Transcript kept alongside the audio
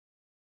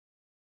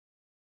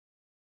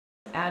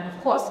And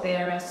of course,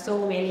 there are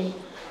so many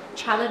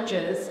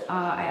challenges,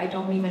 I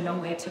don't even know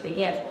where to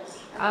begin.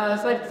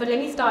 But let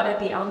me start at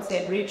the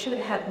outset. Richard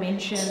had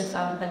mentioned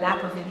the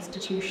lack of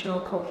institutional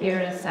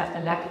coherence and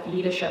the lack of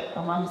leadership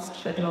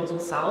amongst the Global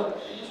South.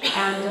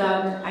 And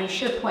I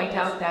should point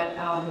out that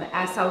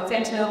as South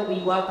Center, we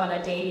work on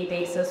a daily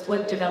basis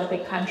with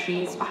developing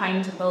countries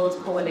trying to build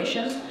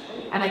coalitions.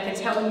 And I can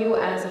tell you,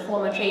 as a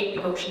former trade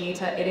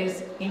negotiator, it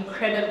is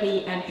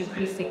incredibly and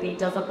increasingly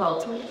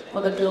difficult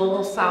for the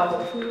Global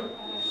South,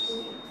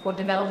 for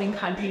developing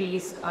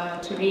countries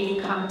to really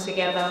come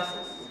together,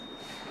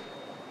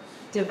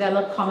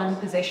 develop common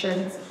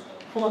positions,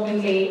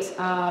 formulate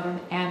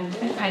and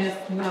kind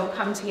of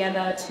come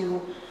together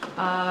to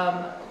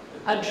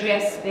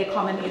address their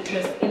common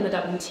interests in the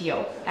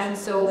WTO. And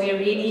so we're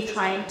really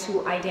trying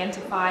to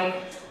identify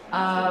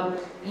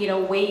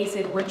ways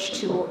in which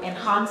to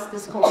enhance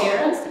this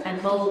coherence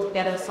and build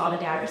better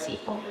solidarity.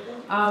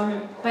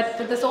 But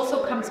this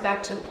also comes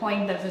back to the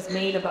point that was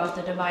made about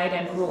the divide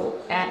and rule.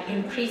 And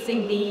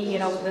increasingly,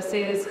 this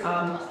is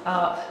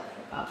a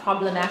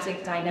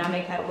problematic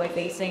dynamic that we're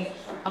facing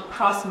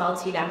across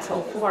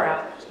multilateral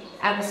fora.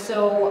 And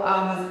so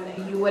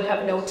you would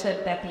have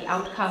noted that the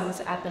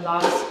outcomes at the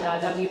last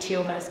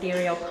WTO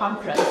ministerial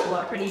conference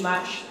were pretty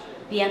much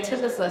the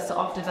antithesis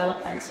of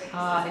development,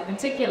 in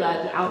particular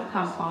the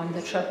outcome on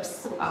the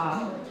TRIPS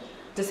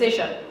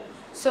decision.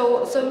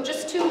 So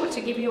just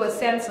to give you a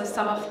sense of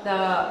some of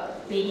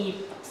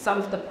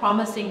the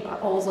promising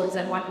proposals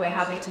and what we're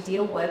having to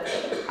deal with,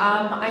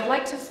 I'd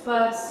like to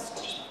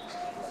first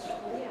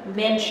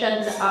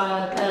mention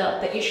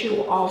the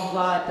issue of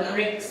the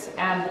BRICS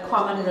and the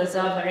common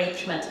reserve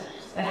arrangement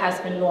that has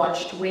been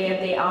launched, where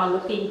they are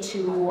looking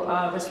to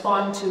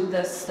respond to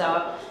this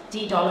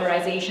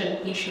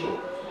de-dollarization issue.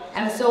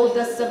 And so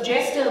the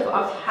suggestive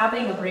of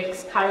having a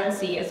BRICS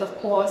currency is, of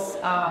course,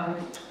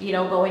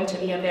 going to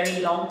be a very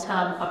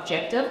long-term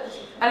objective.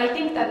 And I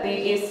think that there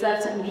is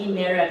certainly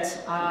merit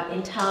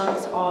in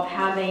terms of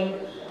having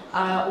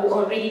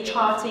or really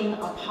charting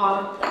a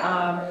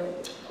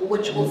path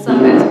which will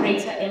serve as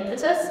greater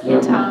impetus in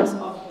terms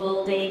of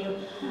building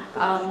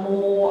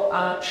more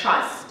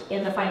trust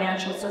in the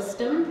financial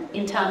system,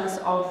 in terms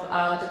of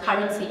the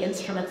currency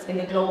instruments in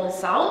the Global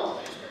South,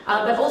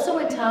 but also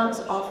in terms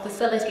of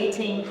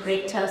facilitating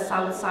greater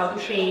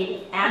South-South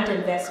trade and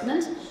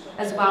investment,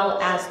 as well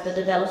as the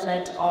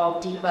development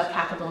of deeper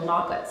capital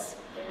markets.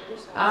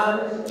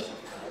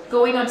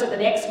 Going on to the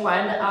next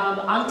one,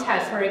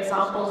 UNCTAD, for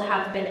example,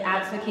 have been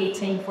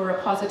advocating for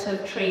a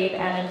positive trade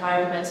and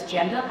environment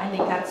agenda. I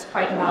think that's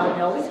quite well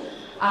known.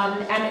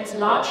 And it's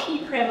largely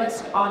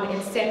premised on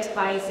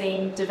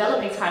incentivizing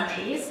developing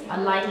countries,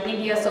 like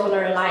India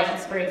Solar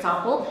Alliance, for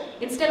example,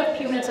 instead of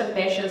punitive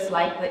measures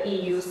like the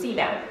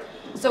EU-CELAC.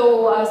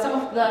 So some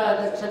of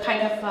the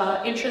kind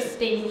of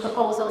interesting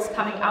proposals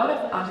coming out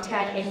of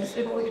UNCTAD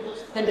include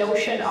the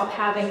notion of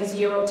having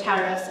zero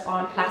tariffs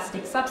on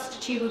plastic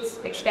substitutes,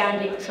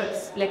 expanding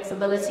TRIPS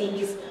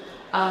flexibilities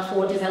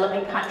for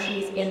developing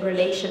countries in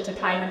relation to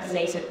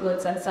climate-related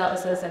goods and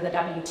services in the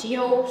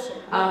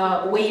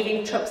WTO,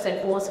 waiving TRIPS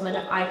enforcement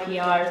of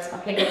IPRs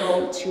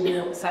applicable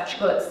to such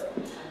goods.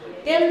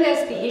 Then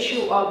there's the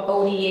issue of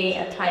ODA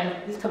and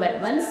climate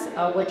commitments,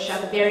 which are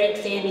very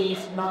clearly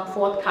not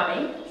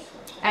forthcoming.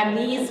 And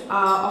these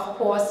are, of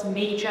course,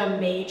 major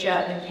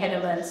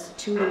impediments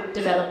to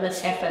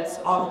development efforts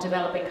of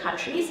developing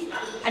countries.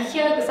 And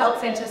here the South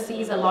Center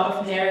sees a lot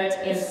of merit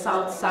in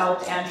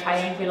South-South and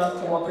triangular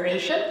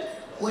cooperation,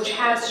 which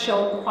has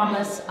shown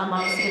promise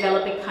amongst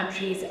developing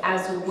countries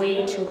as a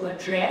way to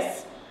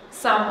address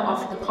some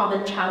of the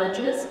common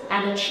challenges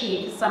and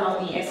achieve some of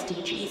the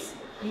SDGs.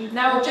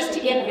 Now, just to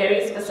get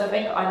very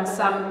specific on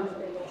some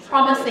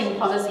promising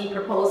policy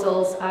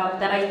proposals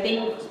that I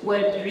think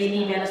would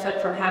really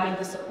benefit from having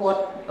the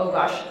support,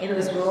 in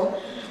this room.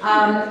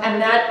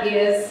 And that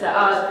is,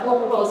 four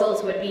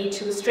proposals would be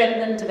to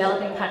strengthen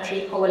developing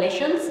country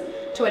coalitions,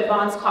 to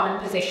advance common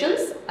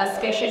positions,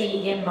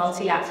 especially in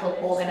multilateral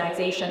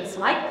organizations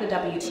like the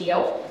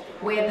WTO,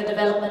 where the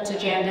development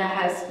agenda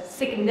has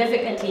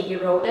significantly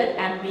eroded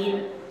and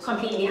been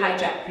completely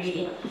hijacked,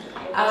 really.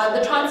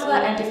 The transfer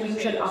and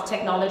diffusion of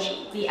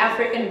technology. The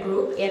African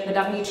group in the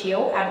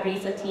WTO have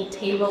recently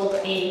tabled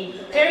a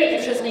very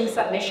interesting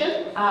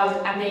submission,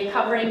 and they're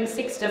covering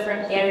 6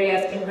 different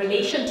areas in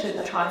relation to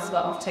the transfer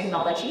of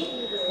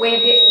technology, where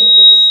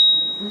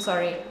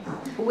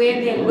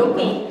they're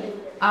looking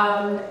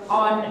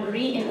on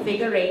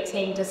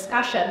reinvigorating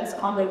discussions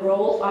on the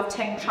role of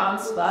tech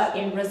transfer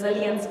in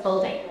resilience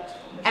building.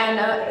 And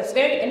it's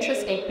very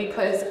interesting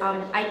because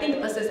I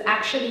think this is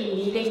actually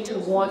leading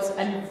towards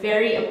a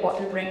very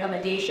important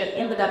recommendation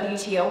in the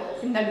WTO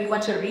that we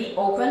want to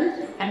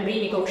reopen and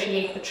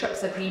renegotiate the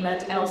TRIPS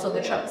agreement and also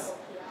the TRIPS.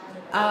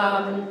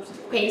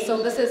 Okay,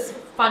 so this is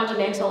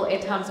fundamental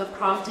in terms of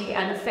crafting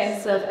an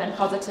offensive and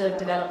positive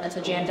development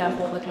agenda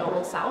for the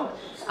Global South.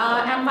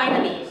 And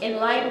finally, in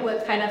line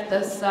with kind of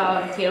this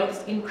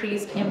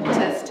increased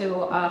impetus to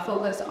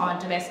focus on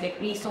domestic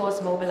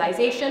resource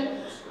mobilization,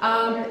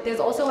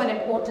 there's also an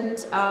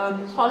important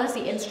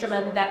policy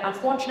instrument that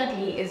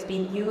unfortunately is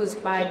being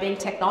used by big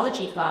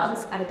technology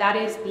firms, and that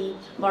is the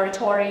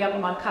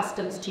moratorium on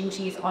customs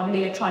duties on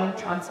electronic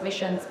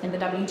transmissions in the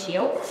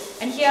WTO.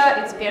 And here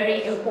it's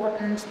very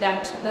important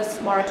that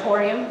this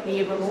moratorium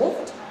be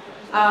removed,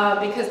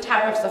 because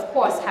tariffs, of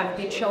course, have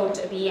been shown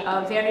to be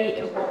a very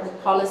important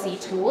policy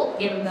tool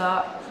in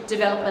the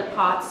development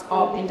parts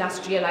of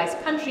industrialized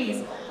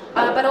countries,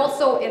 but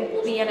also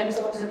it be an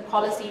important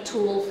policy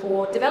tool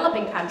for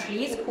developing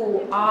countries who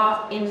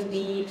are in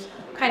the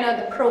kind of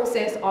the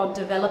process of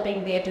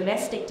developing their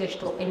domestic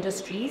digital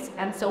industries.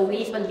 And so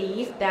we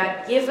believe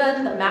that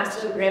given the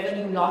massive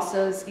revenue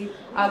losses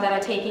that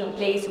are taking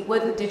place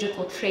with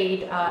digital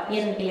trade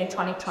in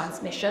electronic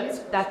transmissions,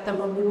 that the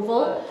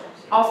removal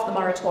of the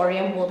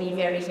moratorium will be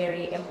very,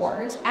 very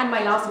important. And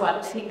my last one,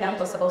 I think that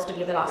was supposed to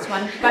be the last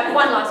one, but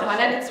one last one,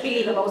 and it's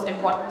really the most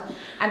important,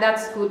 and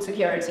that's food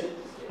security.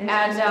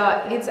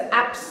 And it's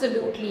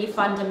absolutely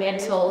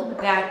fundamental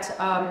that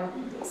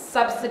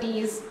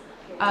subsidies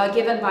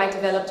given by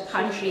developed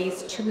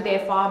countries to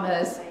their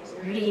farmers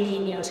really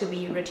need to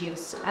be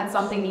reduced, and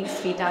something needs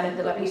to be done in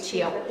the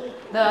WTO.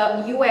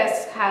 The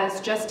US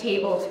has just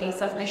tabled a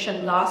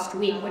submission last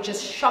week, which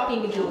is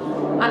shockingly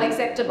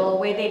unacceptable,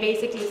 where they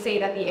basically say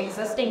that the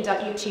existing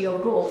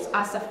WTO rules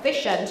are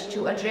sufficient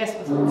to address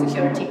the food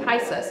security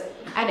crisis.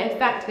 And in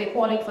fact, they're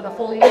calling for the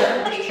full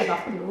implementation of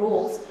the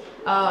rules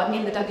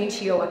in the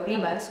WTO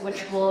agreements,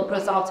 which will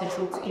result in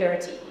food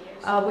security.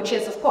 Which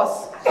is, of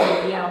course,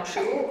 absolutely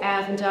untrue.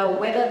 And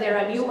whether there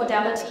are new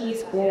modalities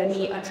or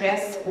we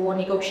address or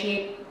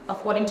negotiate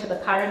according to the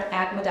current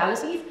ag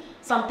modalities,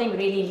 something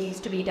really needs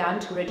to be done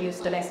to reduce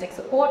domestic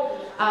support.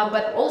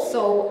 But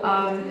also,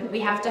 we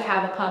have to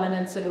have a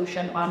permanent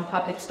solution on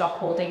public stock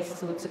holdings for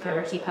food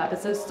security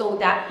purposes so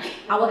that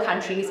our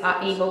countries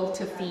are able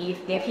to feed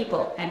their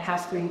people and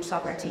have food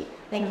sovereignty.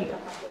 Thank you.